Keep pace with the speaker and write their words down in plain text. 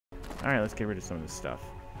Alright, let's get rid of some of this stuff.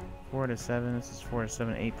 4 to 7. This is 4 to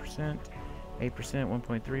 7, 8%. 8%,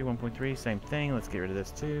 1.3, 1.3. Same thing. Let's get rid of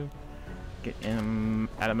this too. Get him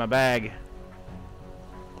out of my bag.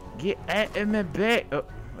 Get out of my bag. Oh,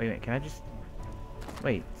 wait a minute. Can I just...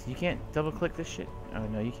 Wait, you can't double click this shit? Oh,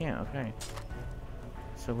 no, you can't. Okay.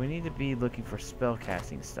 So we need to be looking for spell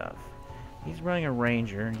casting stuff. He's running a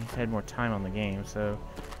ranger, and he's had more time on the game, so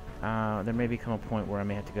there may become a point where I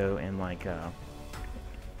may have to go and, like,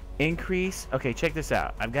 increase... Okay, check this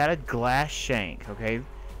out. I've got a glass shank, okay?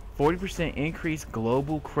 40% increased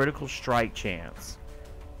global critical strike chance.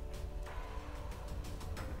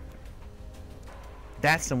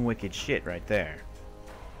 That's some wicked shit right there.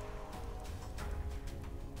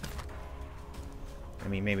 I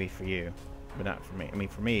mean, maybe for you, but not for me. I mean,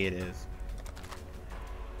 for me it is.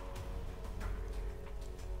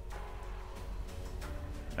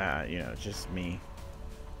 You know, it's just me.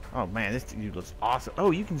 Oh man, this dude looks awesome. Oh,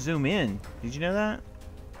 you can zoom in. Did you know that?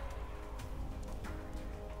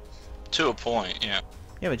 To a point, yeah.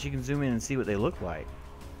 Yeah, but you can zoom in and see what they look like.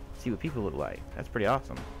 See what people look like. That's pretty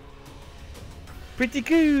awesome. Pretty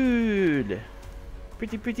cool.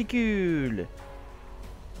 Pretty cool.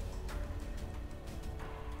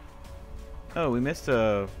 Oh, we missed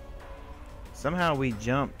a... Somehow we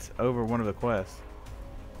jumped over one of the quests.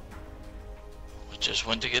 We just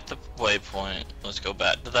went to get the waypoint. Let's go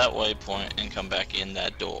back to that waypoint and come back in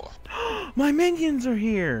that door. My minions are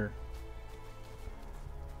here!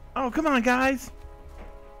 Oh, come on, guys!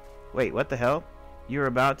 Wait, what the hell? You're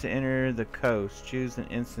about to enter the coast. Choose an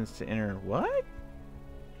instance to enter. What?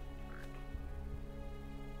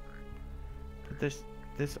 But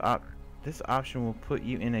this option will put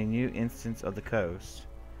you in a new instance of the coast.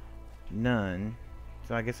 None.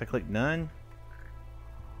 So I guess I click none.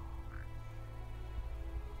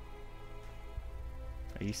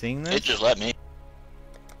 Are you seeing this? It just let me.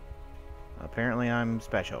 Apparently I'm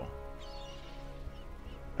special.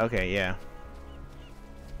 Okay, yeah.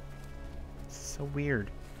 It's so weird.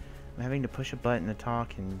 I'm having to push a button to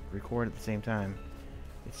talk and record at the same time.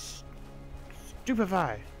 It's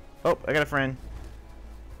stupefy. Oh, I got a friend.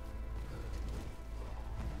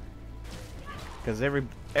 Because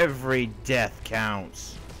every death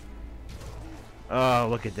counts. Oh,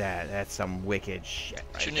 look at that. That's some wicked shit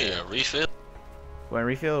right You need there. a refill? What, a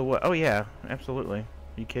refill or what? Oh, yeah. Absolutely. Are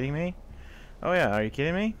you kidding me? Oh, yeah. Are you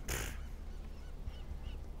kidding me?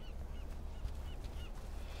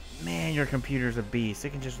 Man, your computer's a beast.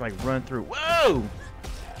 It can just, like, run through. Whoa!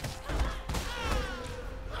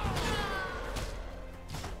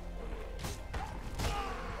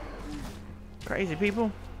 Crazy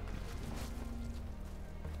people.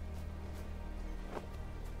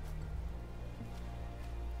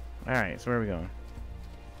 Alright, so where are we going?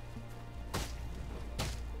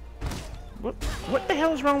 What the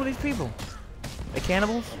hell is wrong with these people? They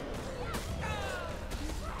cannibals?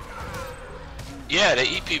 Yeah, they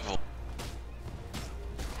eat people.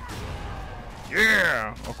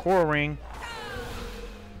 Yeah! A coral ring.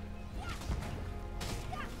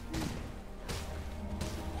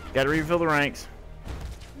 Gotta refill the ranks.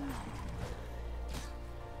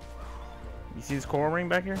 You see this coral ring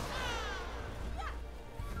back here?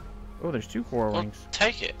 Oh, there's 2 coral Well, rings.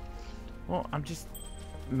 take it. Well, I'm just...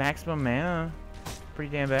 Maximum mana.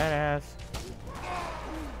 Pretty damn badass.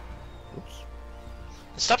 Oops.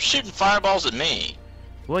 Stop shooting fireballs at me.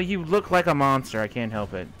 Well, you look like a monster. I can't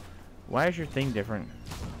help it. Why is your thing different?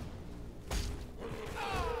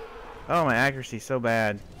 Oh, my accuracy's so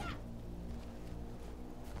bad.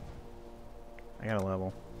 I got a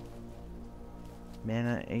level.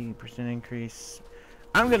 Mana, 80% increase.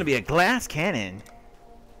 I'm gonna be a glass cannon.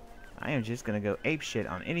 I am just gonna go apeshit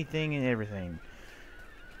on anything and everything.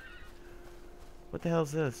 What the hell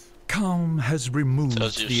is this? Calm has removed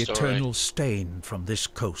Tells you a the story. eternal stain from this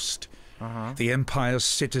coast. Uh-huh. The Empire's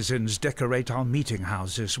citizens decorate our meeting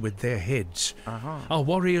houses with their heads. Uh-huh. Our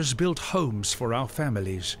warriors built homes for our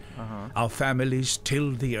families. Uh-huh. Our families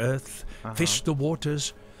till the earth, fish the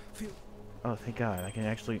waters. Oh, thank God. I can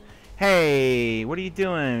actually... Hey! What are you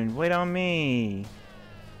doing? Wait on me!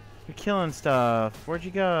 You're killing stuff. Where'd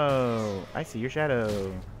you go? I see your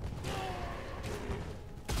shadow.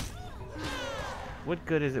 What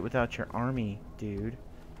good is it without your army, dude?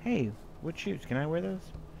 Hey, wood shoes. Can I wear those?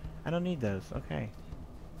 I don't need those. Okay.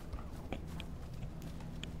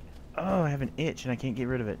 Oh, I have an itch and I can't get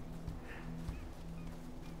rid of it.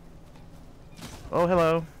 Oh,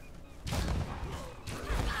 hello.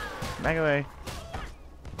 Back away.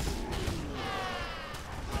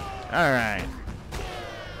 Alright.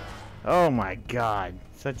 Oh my God.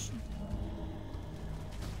 Such...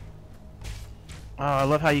 Oh, I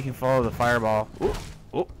love how you can follow the fireball. Oop,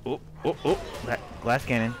 oop, oop. Oh, glass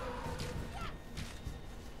cannon.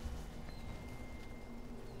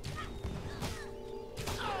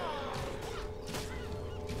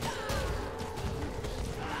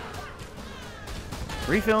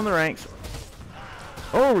 Refilling the ranks.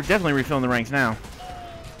 Oh, we're definitely refilling the ranks now.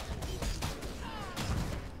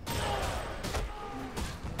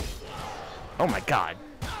 Oh my god.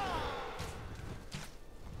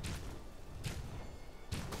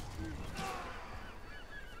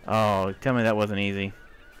 Oh, tell me that wasn't easy.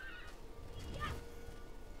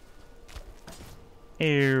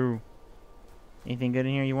 Ew. Anything good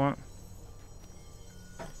in here you want?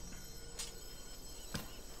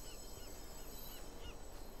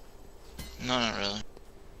 No, not really.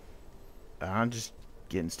 I'm just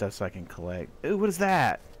getting stuff so I can collect. Ooh, what is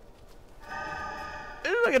that?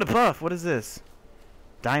 Ooh, I got a buff. What is this?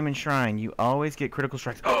 Diamond Shrine. You always get critical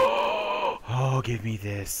strikes. Oh, give me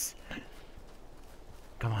this.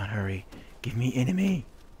 Come on, hurry. Give me enemy.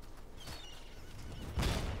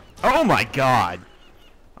 Oh my god.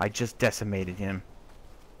 I just decimated him.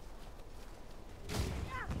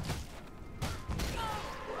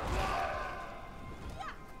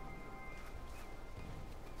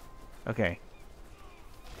 Okay.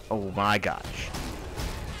 Oh my gosh.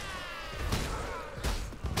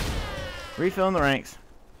 Refilling the ranks.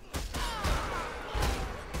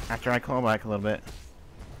 After I claw back a little bit.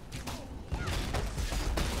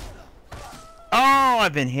 Oh,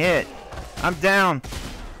 I've been hit. I'm down.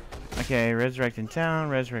 Okay, resurrect in town,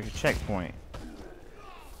 resurrect a checkpoint.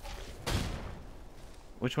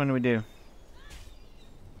 Which one do we do?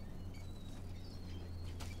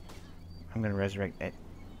 I'm gonna resurrect at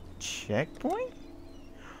checkpoint?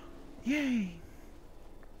 Yay!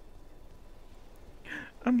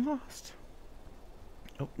 I'm lost.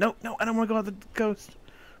 Oh, no, no, I don't want to go out the coast.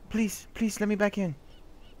 Please, please, let me back in.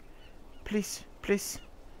 Please, please.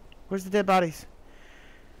 Where's the dead bodies?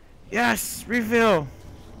 Yes! Refill!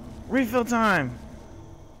 Refill time!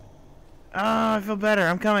 Oh, I feel better.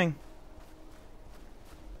 I'm coming.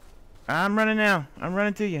 I'm running now. I'm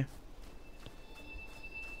running to you.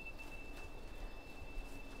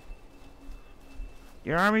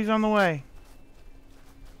 Your army's on the way.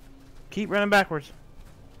 Keep running backwards.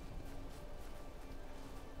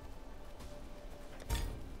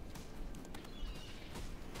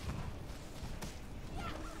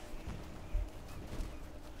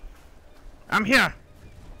 I'm here.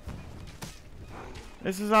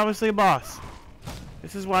 This is obviously a boss.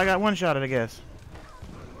 This is why I got one-shotted, I guess.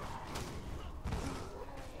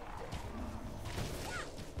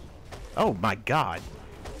 Oh my god.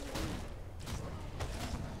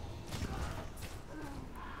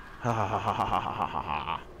 Ha ha ha ha ha ha ha ha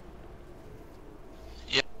ha.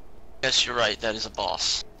 Yeah, yes, you're right. That is a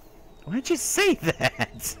boss. Why did you say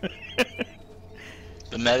that?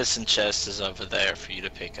 The medicine chest is over there for you to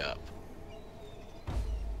pick up.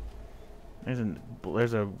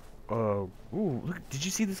 There's a ooh, look, did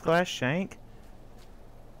you see this glass shank?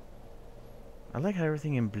 I like how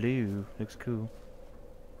everything in blue looks cool.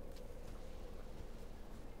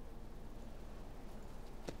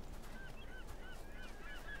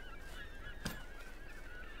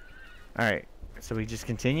 Alright, so we just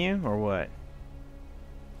continue, or what?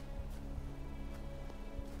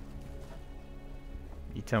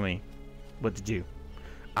 You tell me what to do.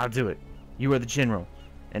 I'll do it. You are the general,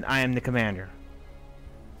 and I am the commander.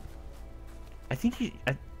 I think you...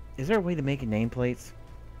 is there a way to make nameplates?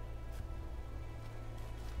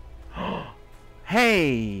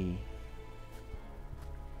 Hey!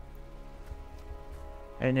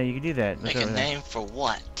 I didn't know you could do that. Make a name for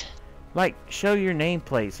what? Like, show your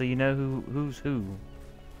nameplate so you know who's who.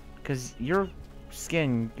 Because your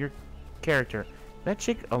skin, your character, that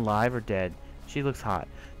chick alive or dead? She looks hot.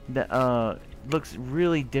 That looks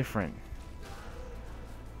really different.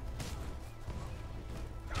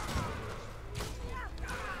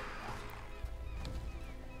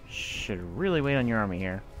 Should really wait on your army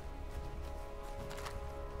here.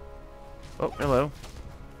 Oh, hello.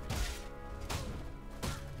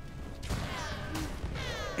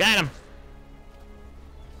 Got him.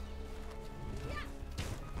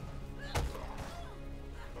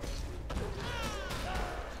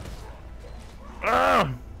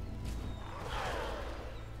 Oh!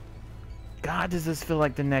 God, does this feel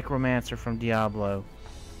like the Necromancer from Diablo?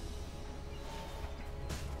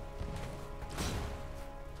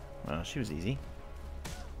 Well, she was easy.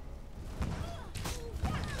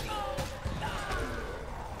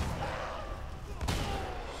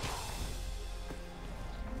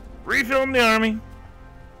 Refilling the army.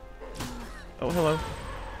 Oh, hello.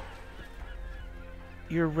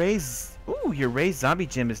 Your raised zombie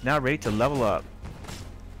gem is now ready to level up.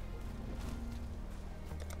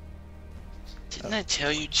 Didn't I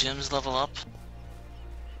tell you gyms level up?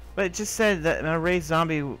 But it just said that my raised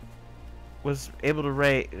zombie was able to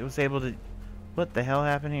raise. It was able to. What the hell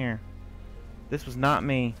happened here? This was not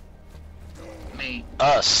me.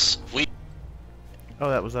 Us. Oh,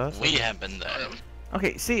 that was us. We have been there.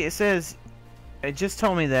 Okay, see, it says. It just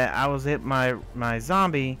told me that I was my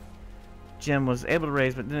zombie gem was able to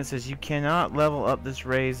raise, but then it says you cannot level up this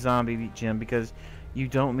raised zombie gem because you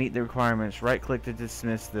don't meet the requirements. Right click to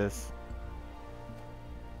dismiss this.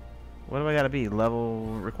 What do I gotta be?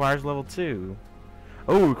 Requires level 2.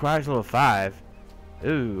 Oh, requires level 5.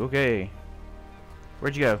 Ooh, okay.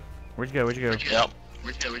 Where'd you go? Where'd you go? Yep.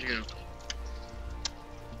 Where'd you go?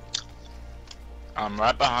 I'm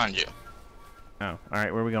right behind you. Oh,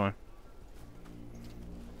 alright, where are we going?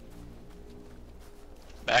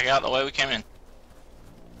 Back out the way we came in.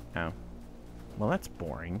 Oh. Well, that's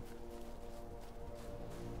boring.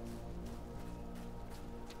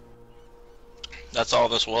 That's all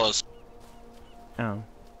this was. Oh.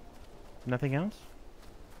 Nothing else?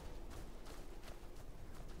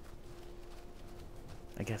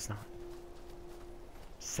 I guess not.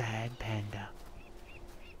 Sad panda.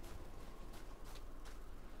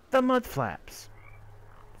 The mud flaps.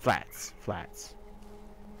 Flats.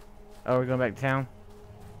 Oh, we're going back to town?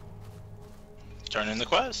 Turn in the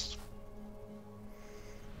quest.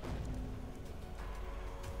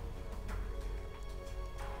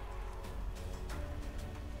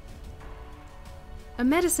 A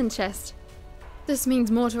medicine chest. This means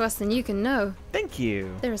more to us than you can know. Thank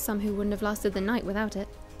you. There are some who wouldn't have lasted the night without it.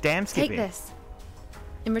 Damn Skippy. Take this.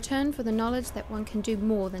 In return for the knowledge that one can do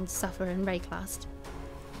more than suffer and rayclast.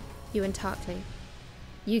 You and Tarkley.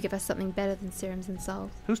 You give us something better than serums and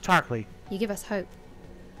salve. Who's Tarkley? You give us hope.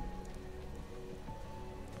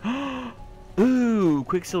 Ooh,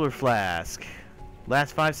 Quicksilver Flask.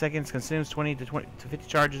 Last 5 seconds, consumes 20 to 50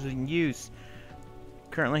 charges in use.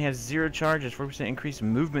 Currently has 0 charges, 4% increase in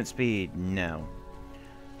movement speed. No.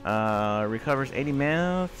 Recovers 80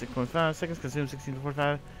 mana, 6.5 seconds, consumes 16 to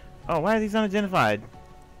 45. Oh, why are these unidentified?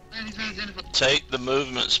 Take the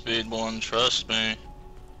movement speed one, trust me.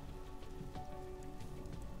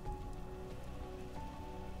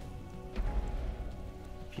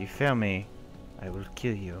 If you fail me, I will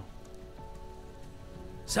kill you.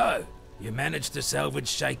 So, you managed to salvage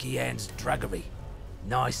Shaky Hand's druggery.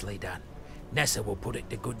 Nicely done. Nessa will put it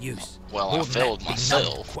to good use. Well, I More than failed that, big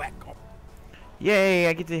myself. nut Quack. Yay,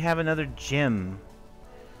 I get to have another gem.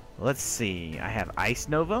 Let's see. I have Ice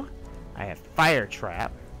Nova. I have Fire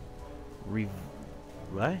Trap.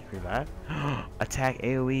 Revive? Attack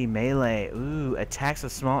AoE melee. Ooh, attacks a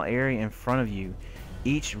small area in front of you.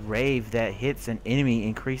 Each rave that hits an enemy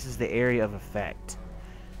increases the area of effect.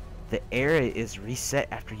 The area is reset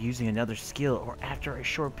after using another skill or after a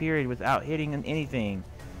short period without hitting anything.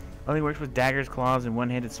 Only works with daggers, claws, and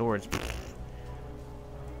one-handed swords.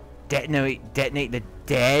 Detonate the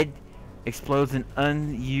dead. Explodes an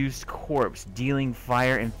unused corpse, dealing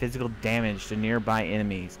fire and physical damage to nearby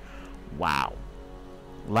enemies. Wow.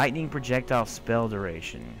 Lightning projectile spell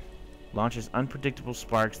duration. Launches unpredictable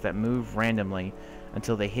sparks that move randomly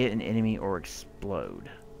until they hit an enemy or explode.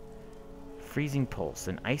 Freezing Pulse,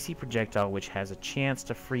 an icy projectile which has a chance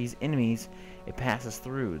to freeze enemies it passes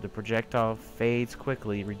through. The projectile fades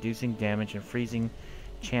quickly, reducing damage and freezing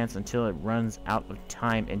chance until it runs out of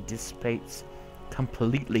time and dissipates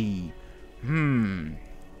completely.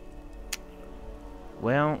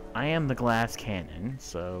 Well, I am the glass cannon,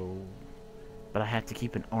 so... But I have to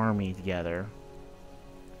keep an army together.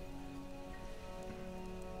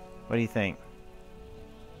 What do you think?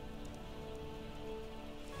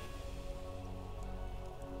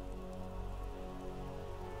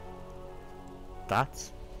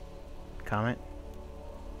 Thoughts? Comment?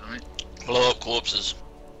 Blow up corpses.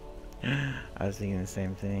 I was thinking the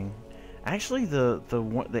same thing. Actually,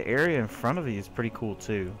 the area in front of you is pretty cool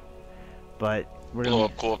too. But we're Blow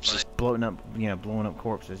up corpses. blowing up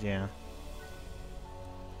corpses. Yeah.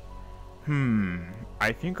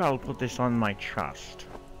 I think I'll put this on my chest.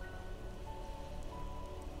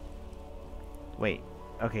 Wait.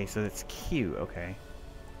 Okay, so it's Q. Okay.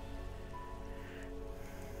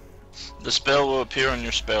 The spell will appear on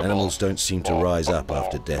your spell Animals ball. don't seem to rise up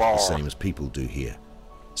after death the same as people do here.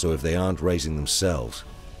 So if they aren't raising themselves,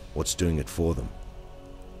 what's doing it for them?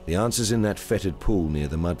 The answer's in that fetid pool near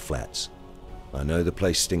the mudflats. I know the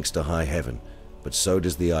place stinks to high heaven, but so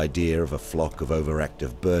does the idea of a flock of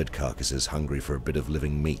overactive bird carcasses hungry for a bit of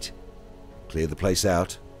living meat. Clear the place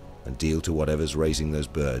out, and deal to whatever's raising those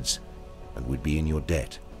birds, and we'd be in your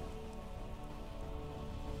debt.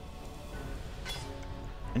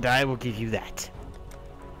 And I will give you that.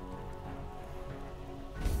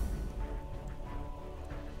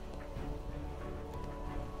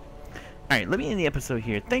 Alright, let me end the episode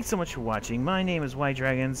here. Thanks so much for watching. My name is White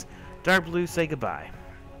Dragons. Darkblue, say goodbye.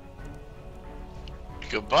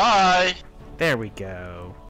 Goodbye. There we go.